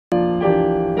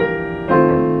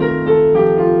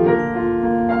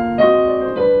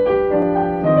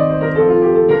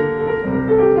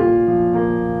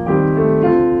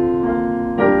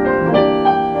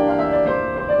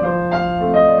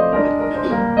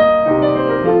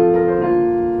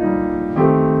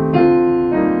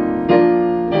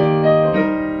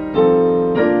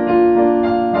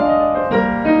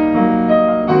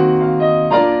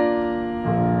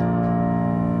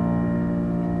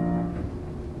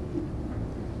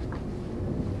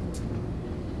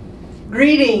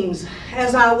Greetings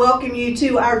as I welcome you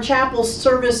to our chapel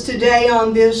service today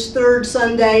on this third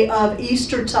Sunday of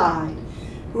Eastertide,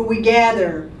 where we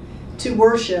gather to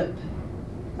worship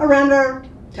around our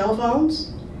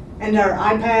telephones and our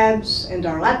iPads and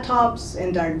our laptops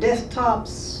and our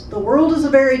desktops. The world is a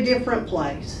very different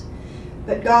place,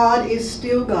 but God is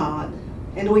still God,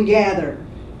 and we gather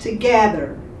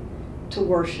together to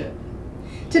worship.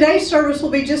 Today's service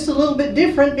will be just a little bit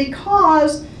different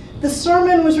because the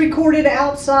sermon was recorded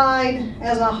outside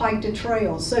as I hiked a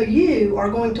trail, so you are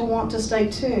going to want to stay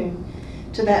tuned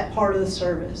to that part of the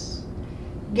service.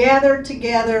 Gather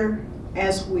together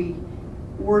as we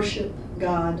worship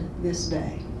God this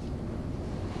day.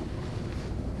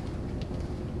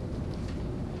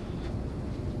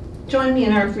 Join me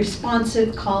in our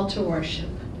responsive call to worship.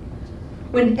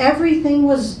 When everything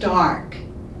was dark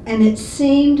and it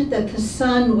seemed that the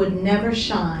sun would never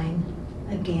shine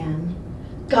again,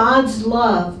 God's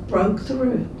love broke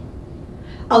through.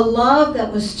 A love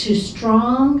that was too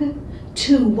strong,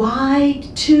 too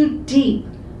wide, too deep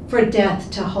for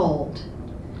death to hold.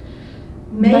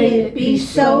 May it be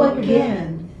so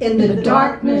again in the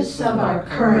darkness of our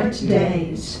current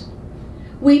days.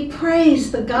 We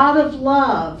praise the God of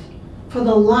love for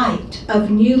the light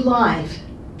of new life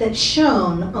that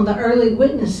shone on the early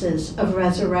witnesses of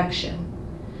resurrection.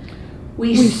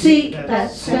 We seek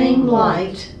that same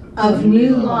light of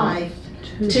new life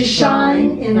to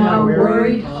shine in our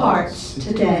worried hearts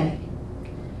today.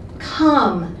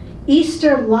 Come,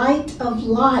 Easter light of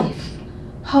life,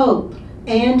 hope,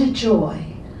 and joy,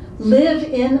 live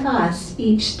in us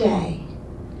each day,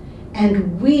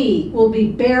 and we will be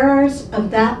bearers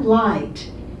of that light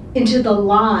into the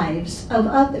lives of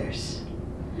others.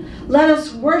 Let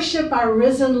us worship our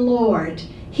risen Lord.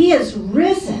 He is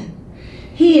risen.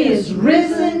 He is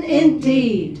risen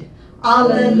indeed.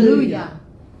 Alleluia.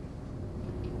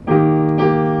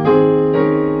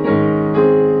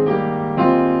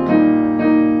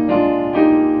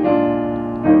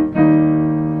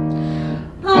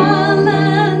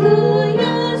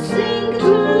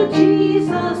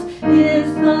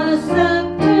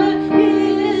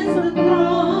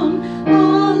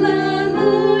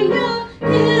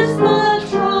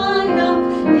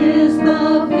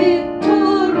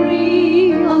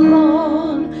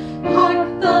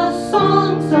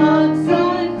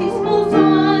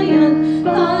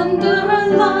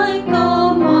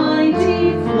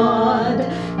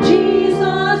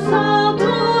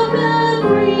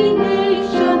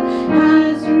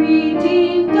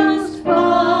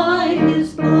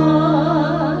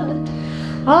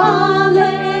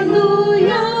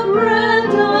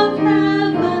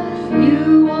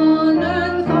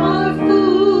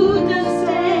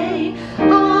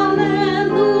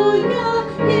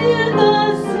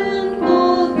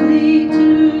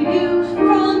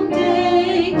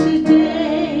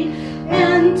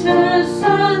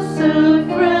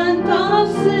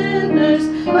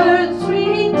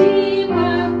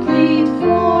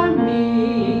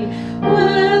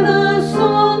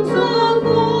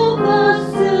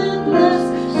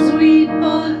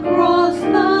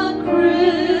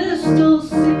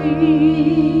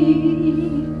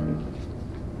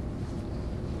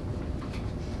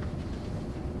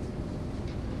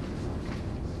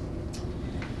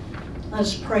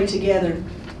 Let's pray together.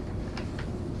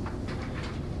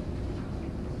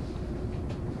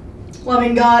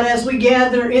 Loving God, as we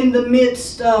gather in the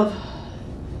midst of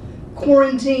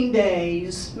quarantine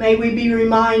days, may we be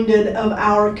reminded of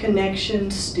our connection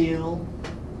still.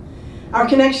 Our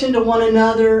connection to one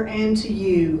another and to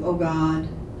you, O God.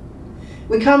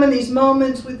 We come in these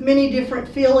moments with many different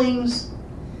feelings,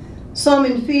 some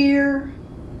in fear,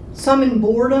 some in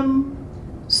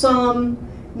boredom, some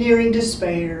nearing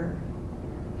despair.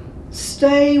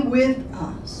 Stay with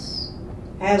us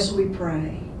as we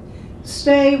pray.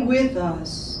 Stay with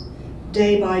us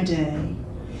day by day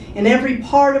in every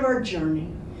part of our journey,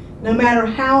 no matter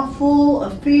how full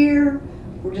of fear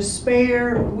or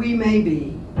despair we may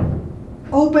be.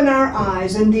 Open our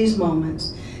eyes in these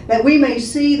moments that we may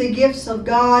see the gifts of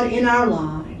God in our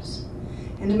lives,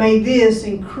 and may this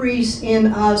increase in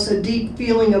us a deep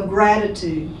feeling of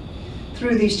gratitude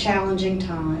through these challenging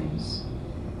times.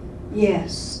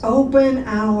 Yes, open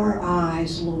our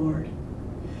eyes, Lord.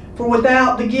 For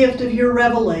without the gift of your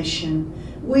revelation,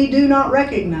 we do not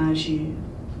recognize you.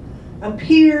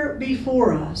 Appear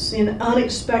before us in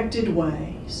unexpected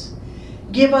ways.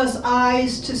 Give us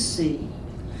eyes to see,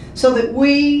 so that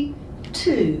we,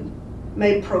 too,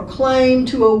 may proclaim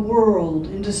to a world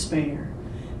in despair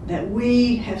that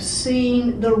we have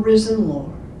seen the risen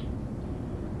Lord,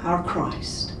 our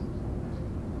Christ.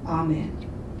 Amen.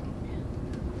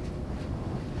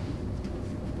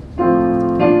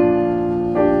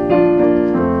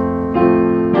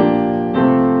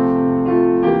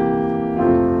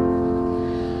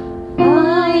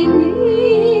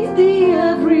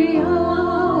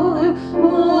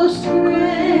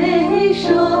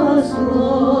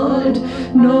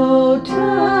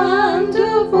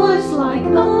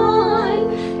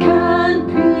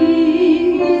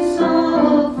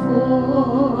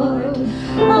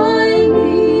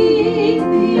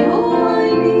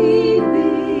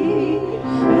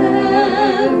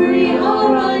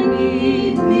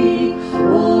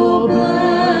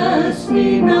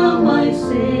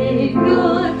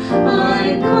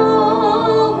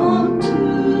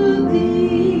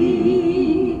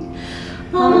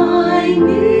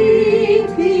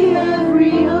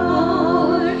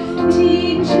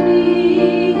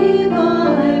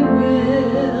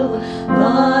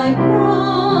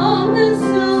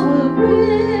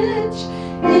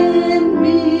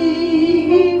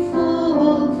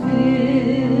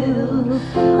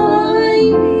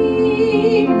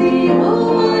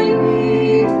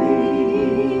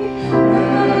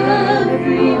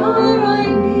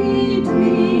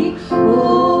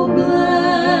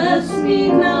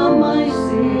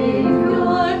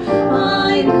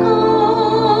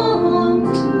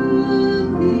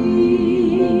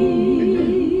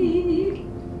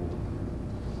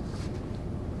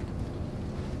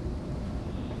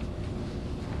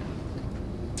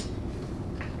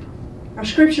 Our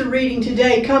scripture reading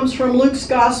today comes from Luke's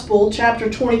Gospel, chapter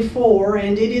 24,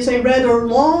 and it is a rather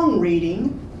long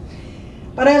reading.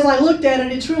 But as I looked at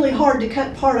it, it's really hard to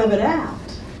cut part of it out,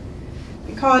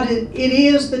 because it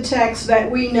is the text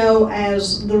that we know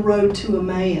as the Road to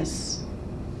Emmaus.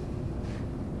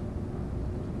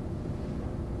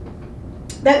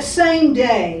 That same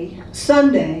day,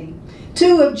 Sunday,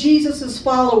 2 of Jesus'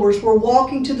 followers were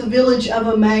walking to the village of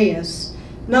Emmaus,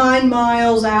 9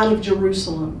 miles out of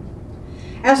Jerusalem.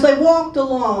 As they walked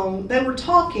along, they were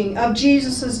talking of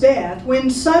Jesus' death,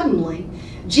 when suddenly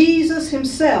Jesus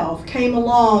himself came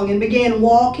along and began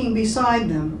walking beside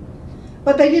them,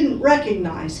 but they didn't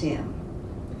recognize him.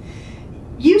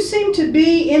 "You seem to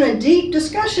be in a deep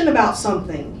discussion about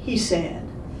something," he said.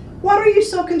 "What are you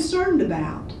so concerned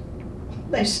about?"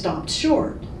 They stopped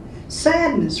short,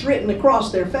 sadness written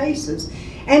across their faces,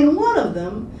 and one of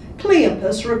them,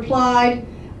 Cleopas, replied,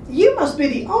 "You must be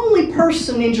the only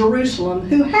person in Jerusalem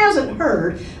who hasn't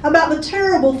heard about the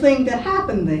terrible thing that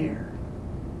happened there."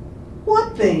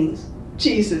 "What things?"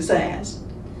 Jesus asked.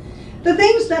 "The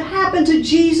things that happened to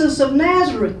Jesus of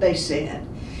Nazareth," they said.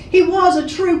 "He was a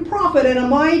true prophet and a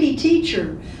mighty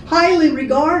teacher, highly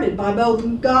regarded by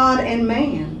both God and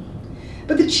man.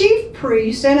 But the chief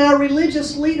priests and our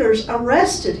religious leaders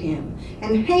arrested him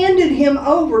and handed him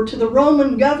over to the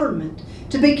Roman government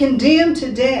to be condemned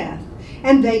to death,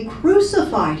 and they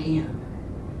crucified him.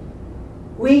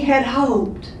 We had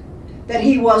hoped that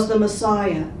he was the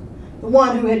Messiah, the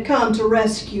one who had come to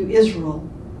rescue Israel.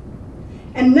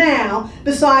 And now,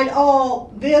 beside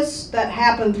all this that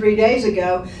happened 3 days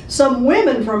ago, some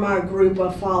women from our group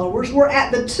of followers were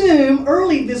at the tomb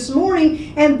early this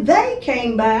morning, and they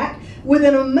came back with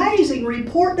an amazing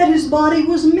report that his body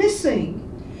was missing,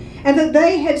 and that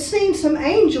they had seen some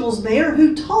angels there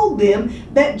who told them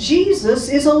that Jesus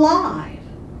is alive.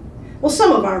 Well,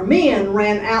 some of our men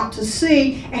ran out to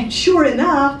see, and sure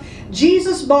enough,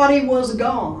 Jesus' body was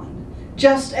gone,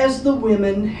 just as the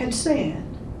women had said."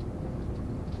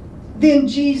 Then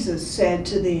Jesus said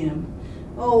to them,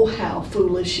 "Oh, how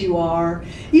foolish you are.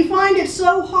 You find it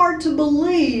so hard to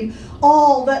believe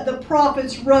all that the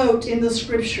prophets wrote in the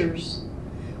scriptures.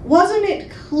 Wasn't it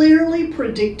clearly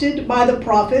predicted by the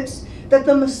prophets that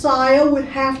the Messiah would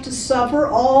have to suffer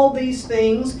all these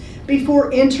things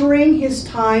before entering his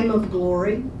time of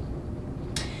glory?"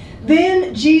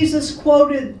 Then Jesus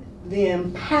quoted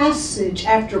them passage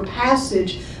after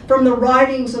passage from the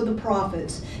writings of the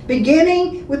prophets,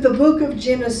 beginning with the book of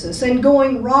Genesis and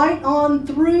going right on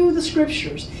through the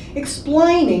scriptures,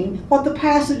 explaining what the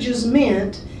passages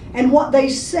meant and what they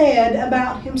said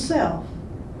about himself.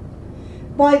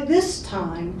 By this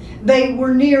time, they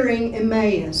were nearing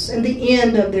Emmaus and the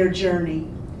end of their journey.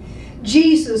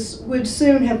 Jesus would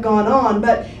soon have gone on,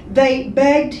 but they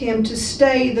begged him to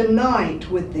stay the night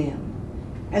with them,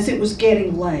 as it was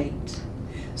getting late.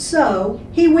 So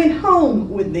he went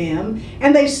home with them,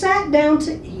 and they sat down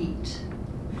to eat.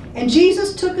 And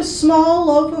Jesus took a small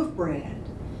loaf of bread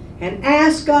and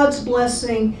asked God's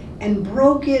blessing and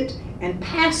broke it and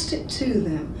passed it to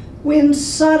them, when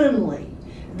suddenly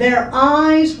their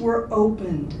eyes were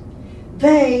opened.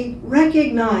 They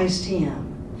recognized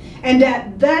him, and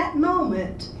at that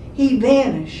moment he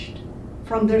vanished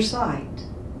from their sight.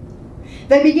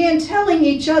 They began telling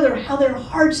each other how their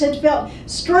hearts had felt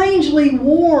strangely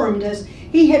warmed as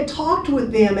he had talked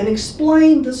with them and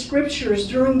explained the scriptures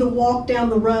during the walk down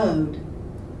the road.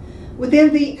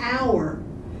 Within the hour,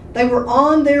 they were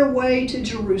on their way to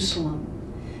Jerusalem,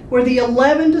 where the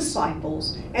 11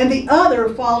 disciples and the other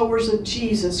followers of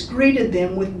Jesus greeted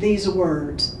them with these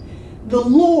words, "The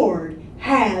Lord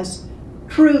has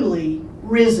truly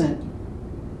risen."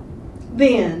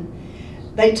 Then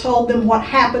they told them what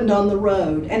happened on the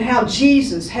road and how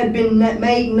Jesus had been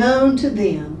made known to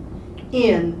them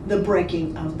in the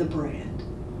breaking of the bread.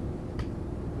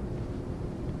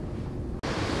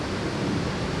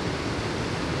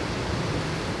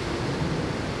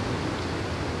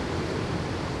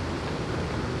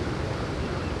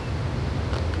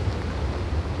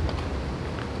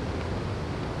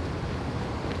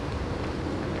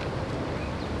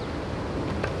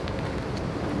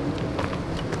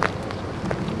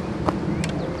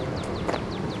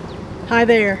 Hi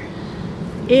there.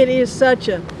 It is such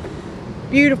a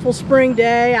beautiful spring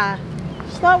day. I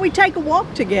just thought we'd take a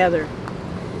walk together.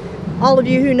 All of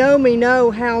you who know me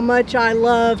know how much I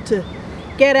love to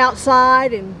get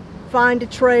outside and find a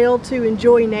trail to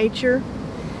enjoy nature.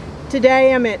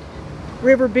 Today I'm at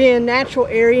River Bend Natural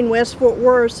Area in West Fort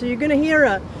Worth, so you're going to hear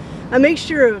a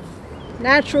mixture of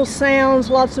natural sounds,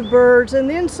 lots of birds, and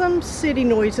then some city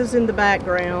noises in the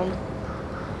background.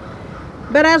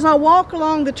 But as I walk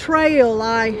along the trail,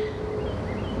 I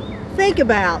think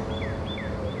about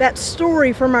that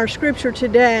story from our scripture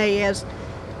today as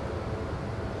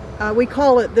we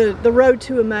call it the Road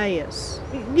to Emmaus.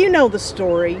 You know the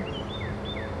story.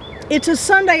 It's a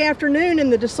Sunday afternoon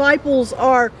and the disciples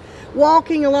are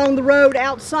walking along the road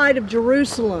outside of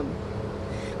Jerusalem.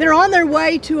 They're on their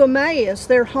way to Emmaus,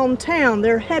 their hometown.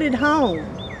 They're headed home.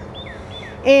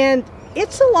 And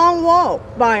it's a long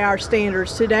walk by our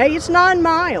standards today. It's 9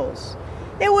 miles.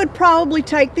 It would probably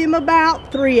take them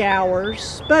about 3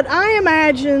 hours, but I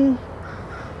imagine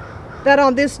that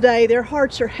on this day their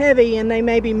hearts are heavy and they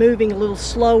may be moving a little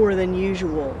slower than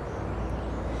usual.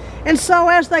 And so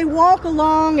as they walk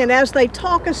along and as they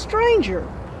talk, a stranger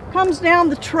comes down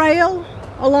the trail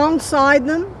alongside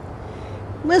them,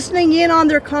 listening in on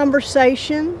their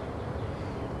conversation.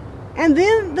 And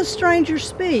then the stranger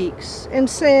speaks and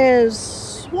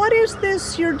says, "What is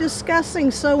this you're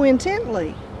discussing so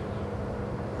intently?"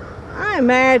 I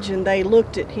imagine they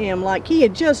looked at him like he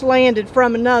had just landed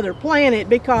from another planet,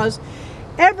 because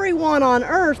everyone on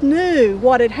earth knew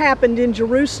what had happened in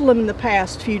Jerusalem in the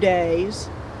past few days.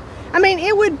 I mean,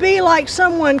 it would be like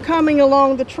someone coming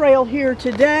along the trail here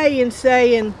today and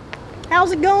saying,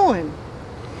 "How's it going?"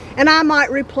 And I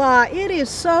might reply, "It is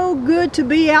so good to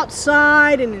be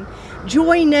outside and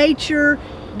enjoy nature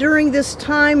during this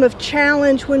time of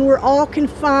challenge when we're all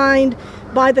confined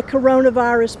by the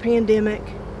coronavirus pandemic."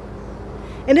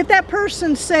 And if that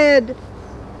person said,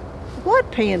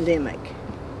 "What pandemic?"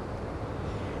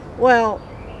 well,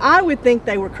 I would think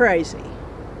they were crazy.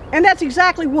 And that's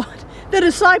exactly what the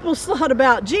disciples thought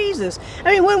about Jesus.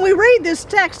 I mean, when we read this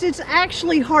text, it's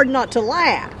actually hard not to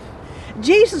laugh.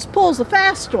 Jesus pulls a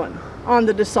fast one on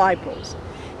the disciples.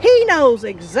 He knows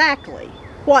exactly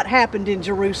what happened in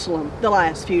Jerusalem the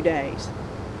last few days.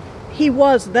 He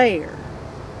was there.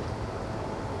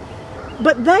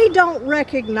 But they don't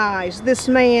recognize this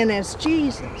man as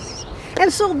Jesus.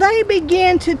 And so they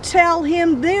begin to tell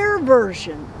him their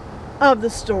version of the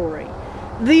story.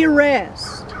 The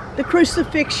arrest, the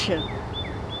crucifixion,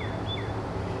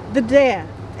 the death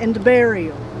and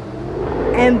burial.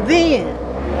 And then,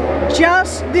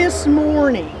 just this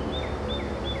morning,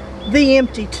 the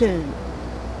empty tomb.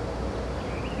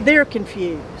 They're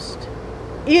confused.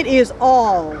 It is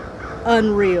all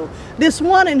unreal. This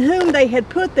one in whom they had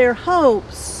put their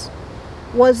hopes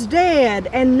was dead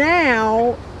and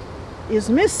now is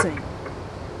missing.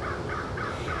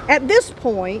 At this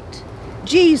point,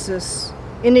 Jesus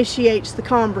initiates the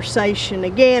conversation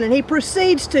again, and he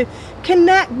proceeds to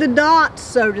connect the dots,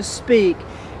 so to speak,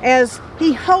 as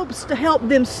he hopes to help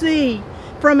them see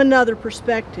from another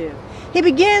perspective. He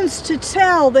begins to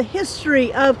tell the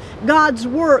history of God's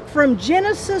work from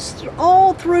Genesis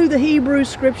all through the Hebrew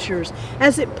Scriptures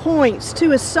as it points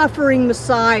to a suffering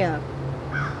Messiah.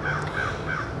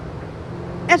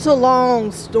 It's a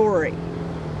long story.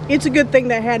 It's a good thing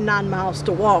they had 9 miles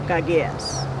to walk, I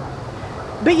guess.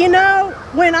 But you know,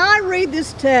 when I read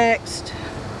this text,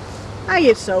 I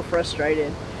get so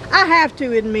frustrated. I have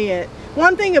to admit,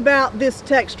 one thing about this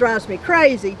text drives me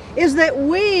crazy is that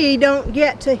we don't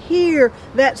get to hear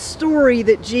that story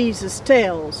that Jesus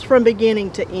tells from beginning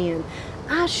to end.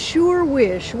 I sure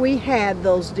wish we had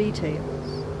those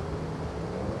details,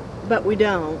 but we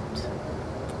don't.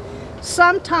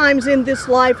 Sometimes in this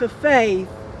life of faith,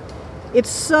 it's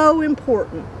so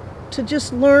important to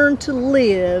just learn to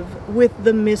live with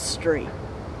the mystery.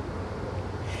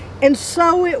 And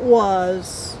so it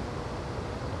was,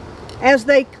 as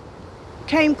they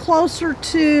came closer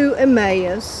to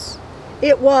Emmaus,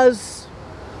 it was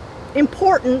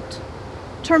important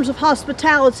in terms of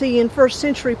hospitality in first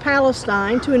century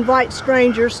Palestine to invite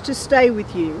strangers to stay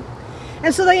with you.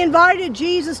 And so they invited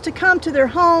Jesus to come to their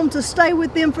home, to stay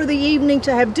with them for the evening,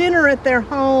 to have dinner at their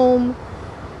home.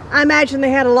 I imagine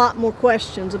they had a lot more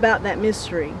questions about that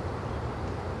mystery.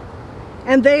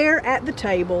 And there at the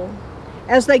table,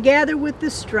 as they gather with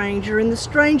this stranger, and the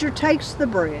stranger takes the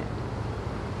bread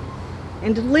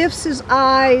and lifts his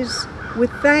eyes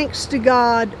with thanks to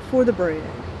God for the bread,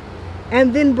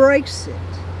 and then breaks it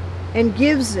and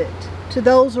gives it to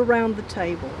those around the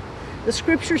table. The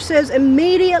scripture says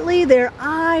immediately their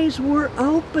eyes were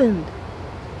opened.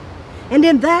 And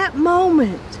in that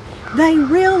moment, they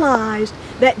realized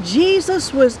that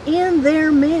Jesus was in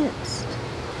their midst.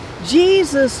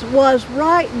 Jesus was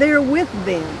right there with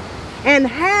them and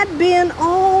had been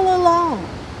all along.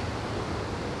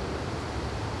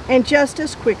 And just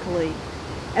as quickly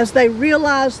as they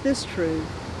realized this truth,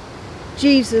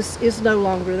 Jesus is no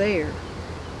longer there.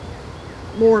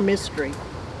 More mystery.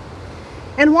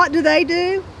 And what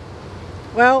do?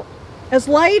 Well, as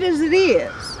late as it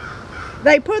is,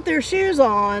 they put their shoes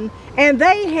on and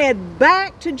they head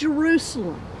back to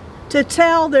Jerusalem to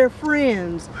tell their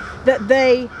friends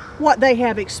that what they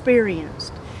have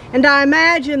experienced. And I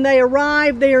imagine they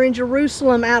arrive there in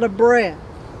Jerusalem out of breath.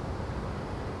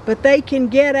 But they can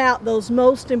get out those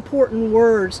most important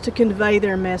words to convey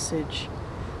their message.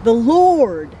 The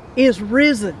Lord is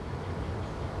risen.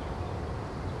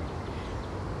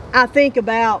 I think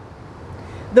about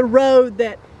the road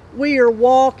that we are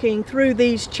walking through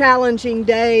these challenging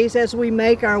days as we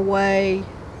make our way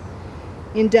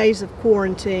in days of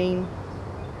quarantine.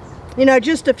 You know,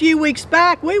 just a few weeks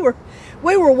back, we were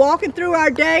walking through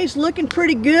our days looking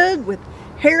pretty good with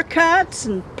haircuts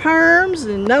and perms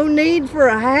and no need for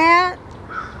a hat.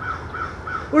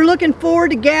 We're looking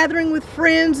forward to gathering with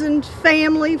friends and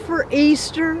family for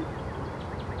Easter.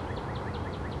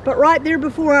 But right there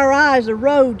before our eyes, the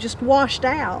road just washed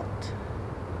out.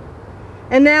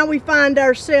 And now we find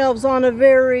ourselves on a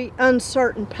very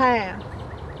uncertain path.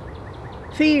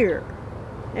 Fear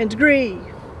and grief,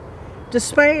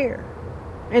 despair,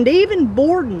 and even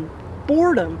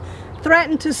boredom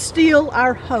threaten to steal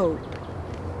our hope.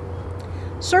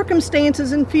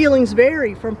 Circumstances and feelings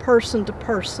vary from person to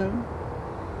person,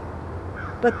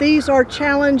 but these are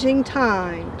challenging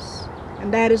times,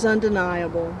 and that is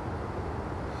undeniable.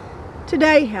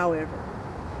 Today, however,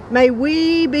 may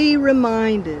we be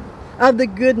reminded of the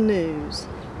good news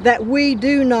that we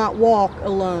do not walk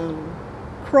alone.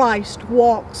 Christ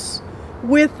walks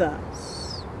with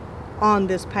us on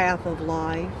this path of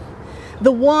life.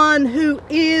 The one who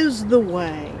is the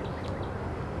way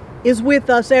is with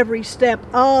us every step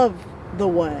of the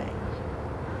way,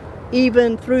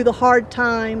 even through the hard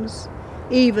times,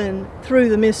 even through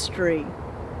the mystery.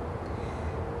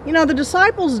 You know, the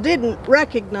disciples didn't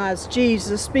recognize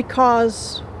Jesus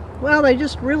because, well, they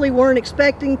just really weren't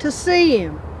expecting to see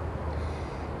him.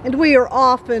 And we are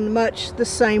often much the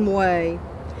same way.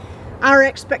 Our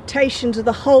expectations of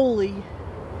the holy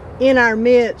in our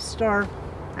midst are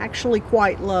actually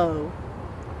quite low.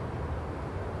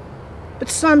 But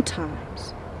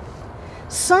sometimes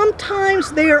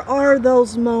there are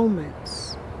those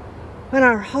moments when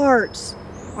our hearts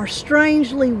are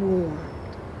strangely warmed.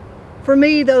 For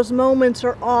me, those moments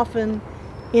are often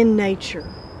in nature.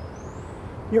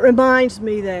 It reminds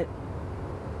me that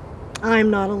I am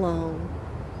not alone.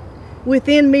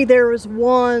 Within me there is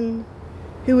one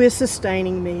who is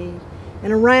sustaining me,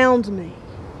 and around me,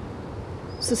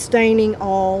 sustaining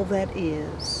all that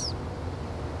is.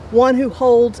 One who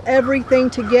holds everything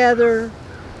together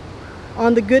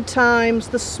on the good times,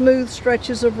 the smooth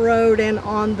stretches of road, and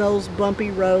on those bumpy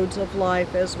roads of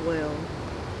life as well.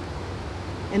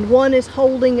 And one is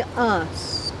holding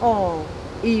us all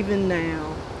even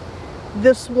now.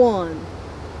 This one,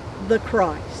 the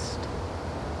Christ,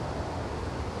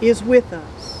 is with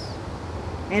us.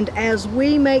 And as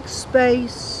we make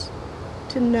space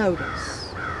to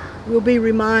notice, we'll be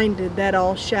reminded that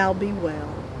all shall be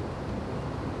well.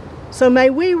 So may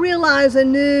we realize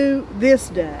anew this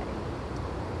day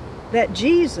that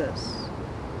Jesus,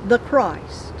 the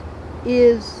Christ,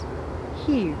 is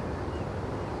here.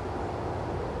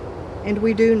 And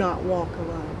we do not walk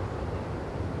alone.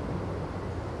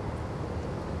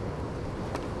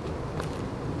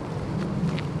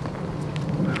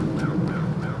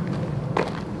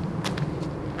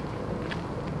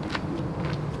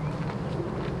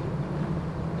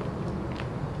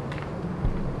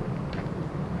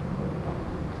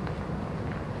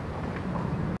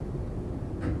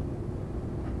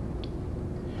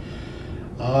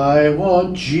 I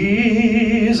want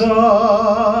Jesus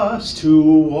to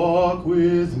walk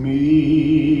with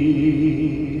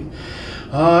me.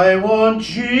 I want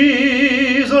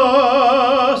Jesus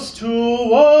to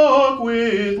walk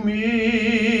with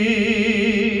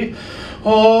me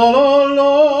all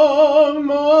along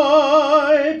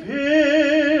my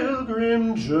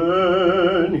pilgrim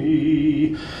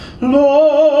journey.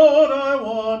 Lord, I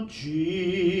want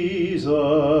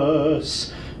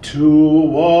Jesus to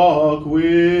walk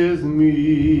with me.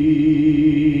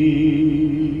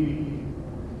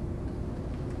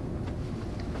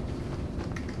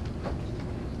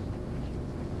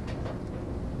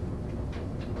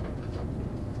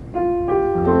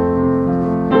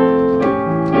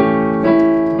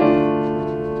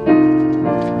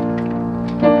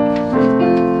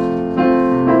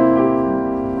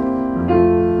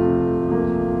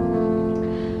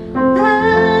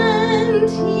 And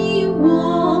he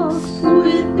walks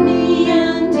with me,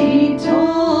 and he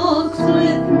talks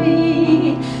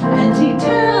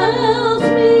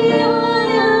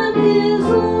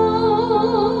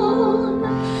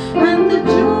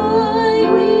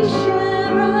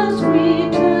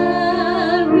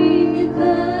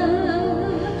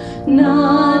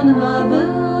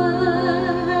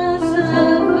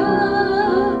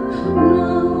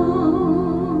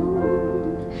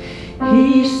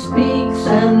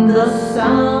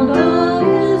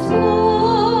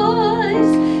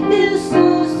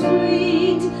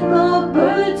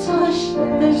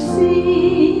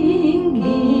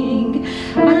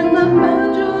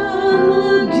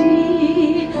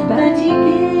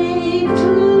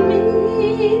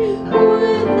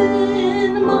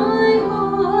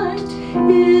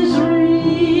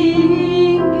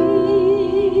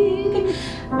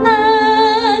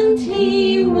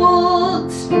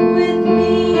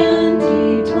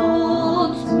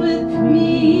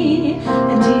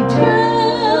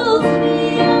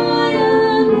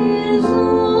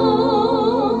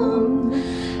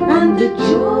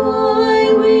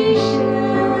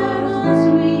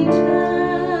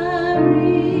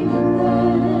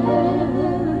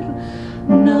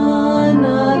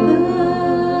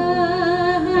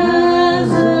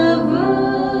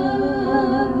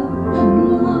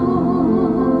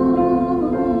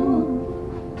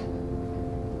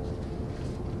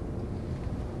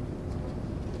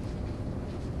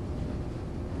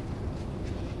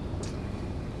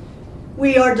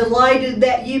We are delighted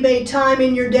that you made time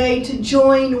in your day to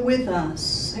join with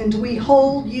us, and we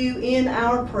hold you in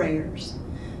our prayers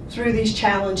through these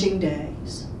challenging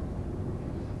days.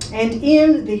 And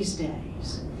in these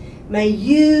days, may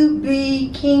you be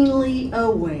keenly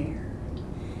aware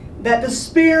that the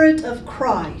Spirit of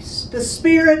Christ, the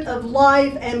Spirit of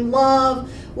life and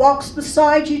love, walks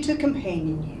beside you to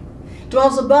companion you,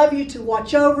 dwells above you to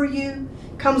watch over you,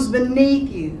 comes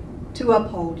beneath you to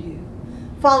uphold you,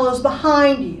 follows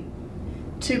behind you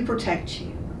to protect you.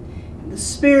 And the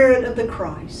Spirit of the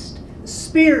Christ, the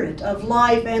Spirit of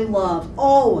life and love,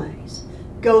 always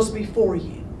goes before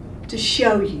you to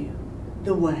show you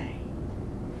the way.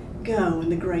 Go in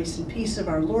the grace and peace of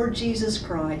our Lord Jesus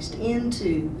Christ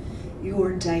into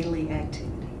your daily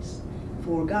activities,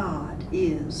 for God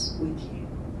is with you.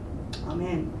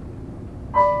 Amen.